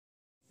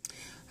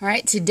All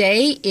right,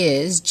 today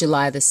is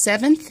July the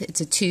 7th.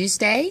 It's a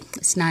Tuesday.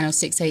 It's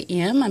 9:06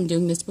 a.m. I'm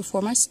doing this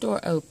before my store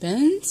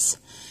opens.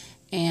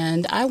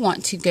 And I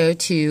want to go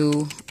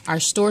to our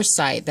store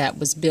site that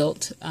was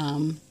built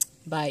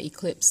by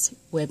Eclipse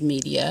Web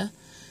Media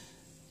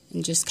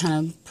and just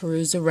kind of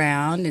peruse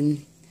around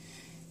and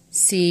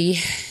see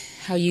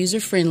how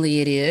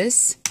user-friendly it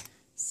is.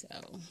 So,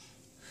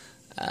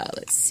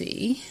 let's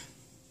see.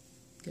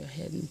 Go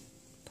ahead and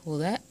pull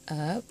that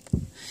up.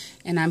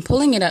 And I'm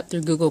pulling it up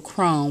through Google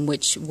Chrome,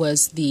 which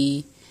was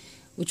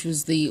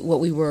what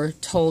we were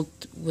told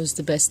was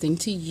the best thing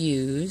to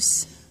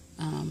use.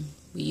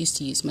 We used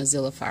to use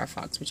Mozilla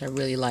Firefox, which I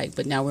really like,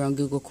 but now we're on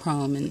Google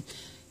Chrome, and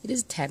it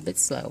is a tad bit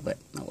slow, but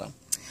oh well.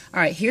 All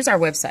right, here's our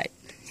website.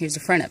 Here's the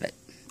front of it.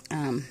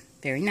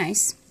 Very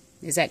nice.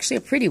 It's actually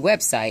a pretty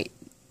website,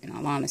 in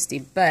all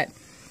honesty, but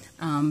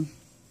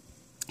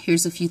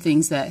here's a few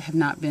things that have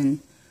not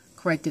been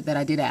corrected that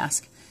I did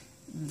ask.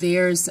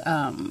 There's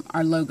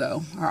our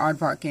logo, our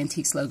Aardvark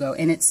Antiques logo,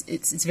 and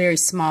it's very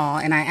small,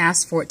 and I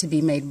asked for it to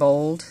be made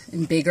bold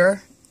and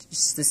bigger,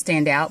 just to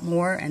stand out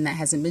more, and that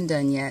hasn't been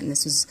done yet. And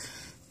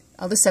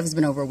all this stuff has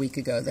been over a week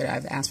ago that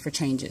I've asked for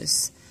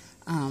changes.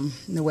 The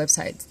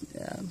website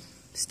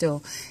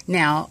still.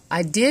 Now,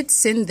 I did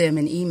send them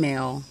an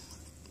email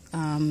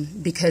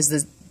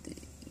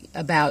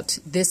about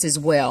this as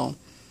well,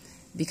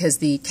 because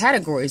the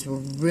categories were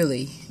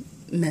really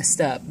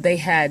messed up. They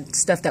had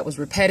stuff that was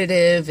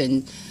repetitive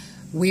and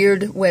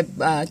weird web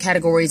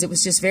categories. It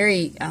was just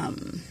very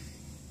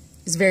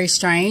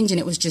strange, and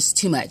it was just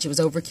too much. It was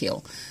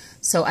overkill.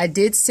 So I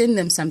did send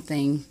them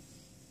something,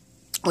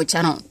 which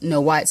I don't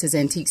know why it says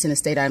antiques and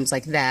estate items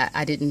like that.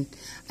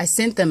 I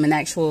sent them an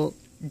actual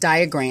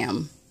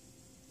diagram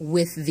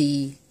with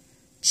the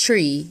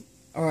tree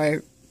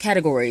or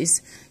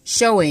categories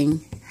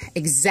showing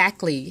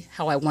exactly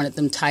how I wanted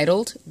them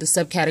titled, the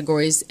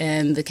subcategories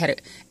and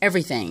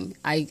everything.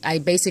 I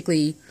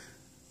basically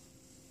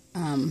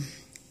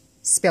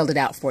spelled it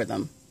out for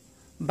them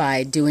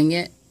by doing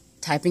it,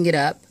 typing it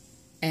up,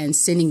 and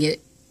sending it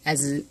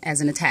as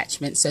an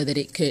attachment so that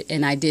it could.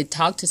 And I did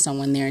talk to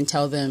someone there and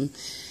tell them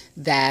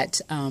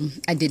that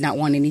I did not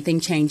want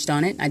anything changed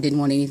on it. I didn't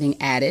want anything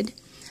added.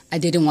 I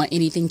didn't want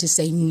anything to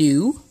say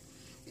new,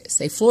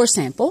 say floor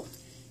sample.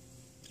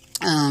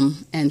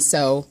 And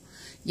so,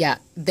 yeah,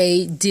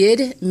 they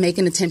did make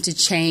an attempt to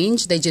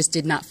change. They just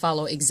did not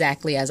follow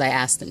exactly as I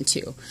asked them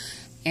to.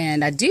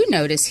 And I do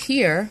notice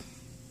here,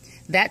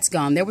 that's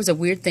gone. There was a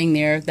weird thing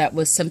there that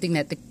was something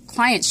that the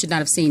client should not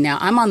have seen. Now,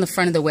 I'm on the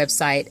front of the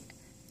website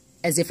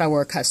as if I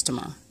were a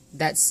customer.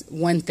 That's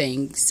one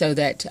thing, so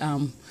that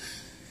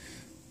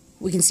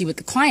we can see what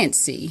the clients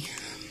see.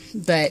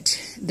 But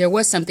there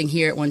was something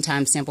here at one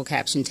time, sample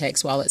caption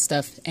text, wallet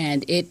stuff,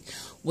 and it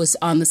was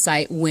on the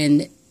site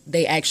when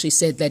they actually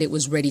said that it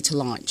was ready to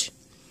launch.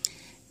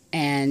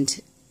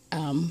 And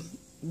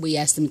we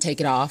asked them to take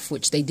it off,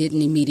 which they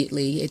didn't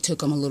immediately. It took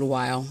them a little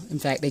while. In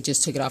fact, they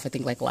just took it off, I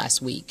think, like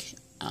last week.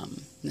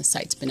 The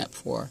site's been up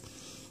for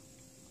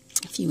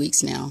a few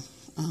weeks now.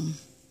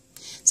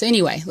 So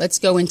anyway, let's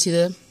go into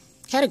the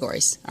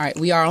categories. All right,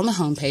 we are on the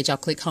home page. I'll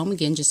click home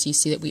again just so you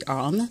see that we are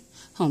on the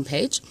home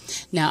page.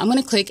 Now I'm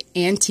going to click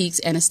antiques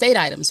and estate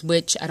items,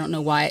 which I don't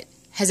know why it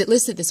has it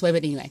listed this way,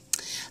 but anyway.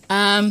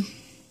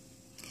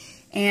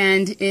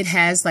 And it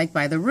has like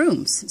by the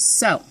rooms.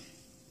 So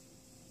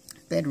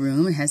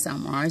bedroom, it has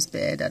armoires,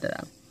 bed, da da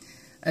da.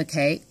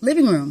 Okay,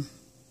 living room.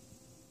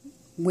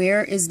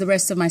 Where is the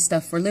rest of my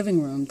stuff for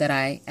living room that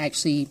I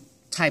actually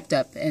typed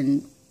up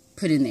and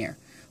put in there?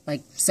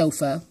 Like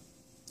sofa,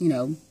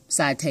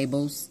 side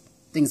tables,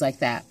 things like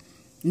that.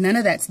 None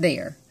of that's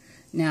there.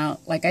 Now,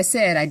 like I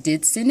said, I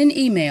did send an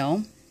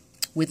email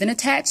with an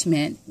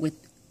attachment with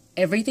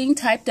everything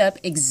typed up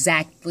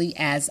exactly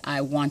as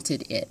I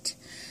wanted it.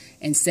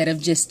 Instead of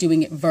just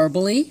doing it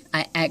verbally,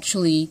 I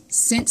actually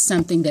sent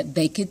something that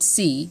they could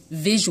see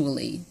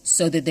visually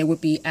so that there would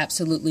be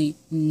absolutely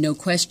no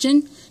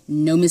question,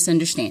 no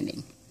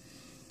misunderstanding.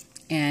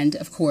 And,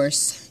 of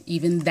course,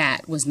 even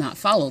that was not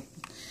followed.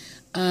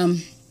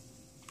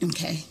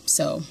 Okay,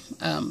 so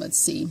let's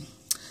see.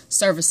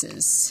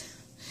 Services.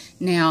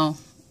 Now,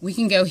 we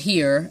can go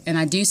here, and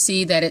I do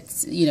see that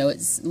it's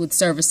with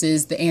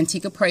services, the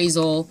antique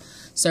appraisal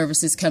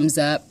services comes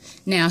up.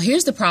 Now,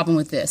 here's the problem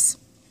with this.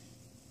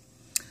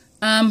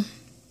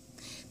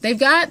 They've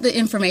got the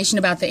information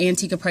about the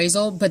antique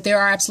appraisal, but there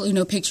are absolutely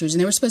no pictures, and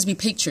there were supposed to be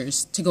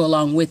pictures to go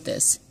along with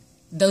this.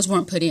 Those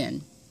weren't put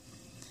in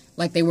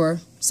like they were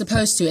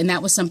supposed to, and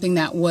that was something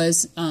that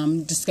was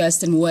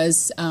discussed and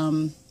was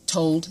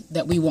told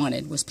that we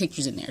wanted, was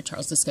pictures in there.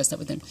 Charles discussed that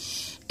with him.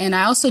 And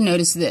I also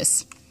noticed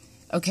this.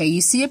 Okay,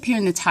 you see up here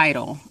in the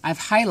title, I've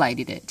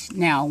highlighted it.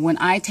 Now, when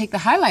I take the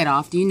highlight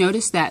off, do you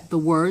notice that the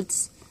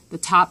words, the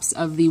tops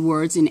of the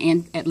words in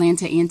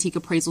Atlanta Antique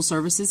Appraisal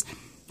Services,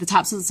 the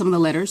tops of some of the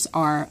letters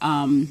are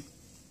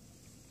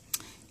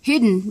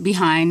hidden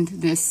behind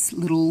this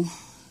little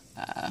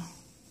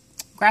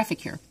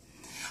graphic here.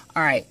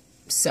 All right,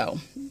 so,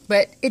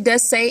 but it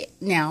does say,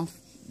 now,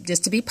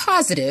 just to be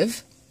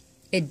positive,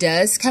 It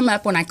does come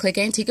up when I click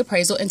Antique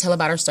Appraisal and tell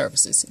about our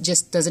services. It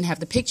just doesn't have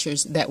the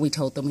pictures that we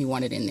told them we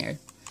wanted in there.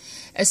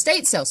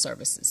 Estate sale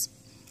services.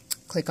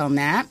 Click on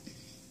that.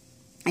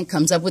 It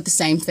comes up with the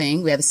same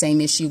thing. We have the same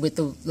issue with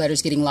the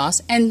letters getting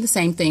lost, and the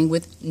same thing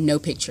with no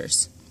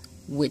pictures,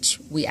 which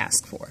we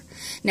asked for.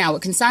 Now,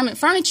 with consignment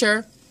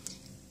furniture,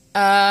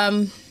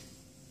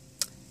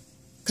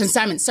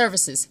 consignment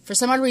services, for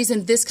some odd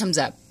reason, this comes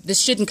up. This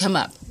shouldn't come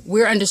up.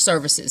 We're under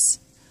services.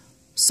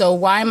 So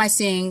why am I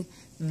seeing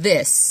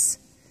this?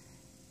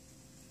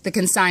 The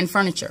consigned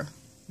furniture.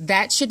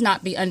 That should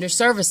not be under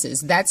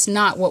services. That's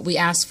not what we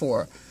asked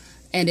for.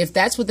 And if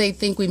that's what they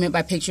think we meant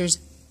by pictures,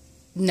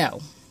 no.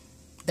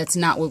 That's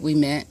not what we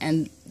meant,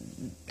 and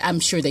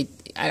I'm sure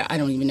I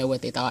don't even know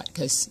what they thought,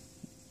 because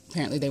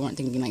apparently they weren't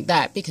thinking like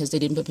that, because they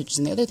didn't put pictures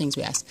in the other things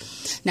we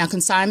asked. Now,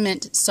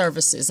 consignment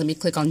services, let me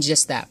click on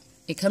just that.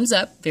 It comes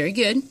up, very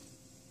good.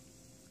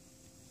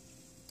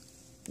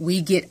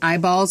 We get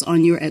eyeballs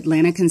on your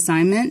Atlanta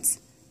consignments.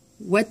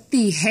 What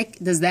the heck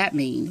does that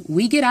mean?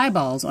 We get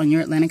eyeballs on your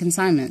Atlanta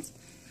consignments.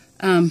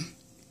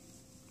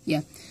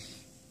 Yeah.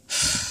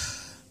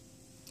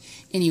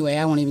 Anyway,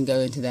 I won't even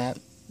go into that.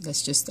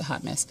 That's just a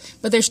hot mess.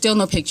 But there's still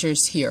no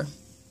pictures here.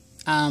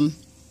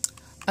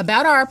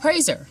 About our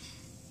appraiser.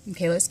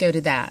 Okay, let's go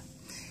to that.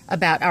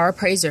 About our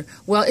appraiser.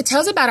 Well, it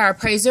tells about our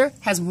appraiser,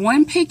 has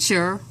one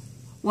picture,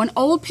 one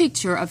old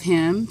picture of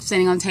him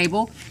sitting on the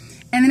table,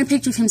 and then a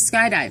picture of him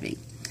skydiving.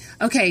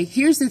 Okay,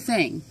 here's the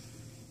thing.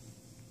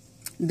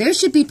 There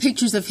should be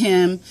pictures of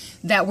him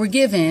that were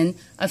given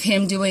of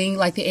him doing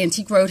like the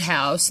Antique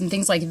Roadhouse and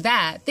things like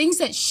that. Things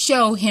that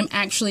show him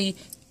actually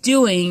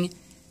doing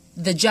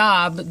the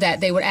job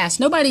that they would ask.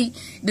 Nobody,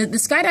 the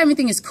skydiving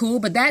thing is cool,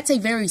 but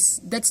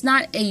that's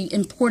not a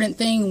important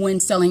thing when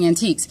selling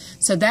antiques.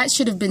 So that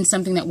should have been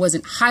something that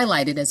wasn't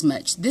highlighted as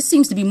much. This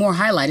seems to be more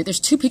highlighted. There's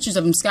two pictures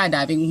of him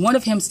skydiving, one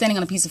of him standing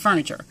on a piece of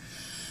furniture.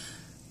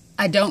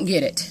 I don't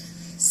get it.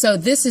 So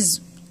this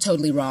is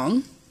totally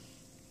wrong.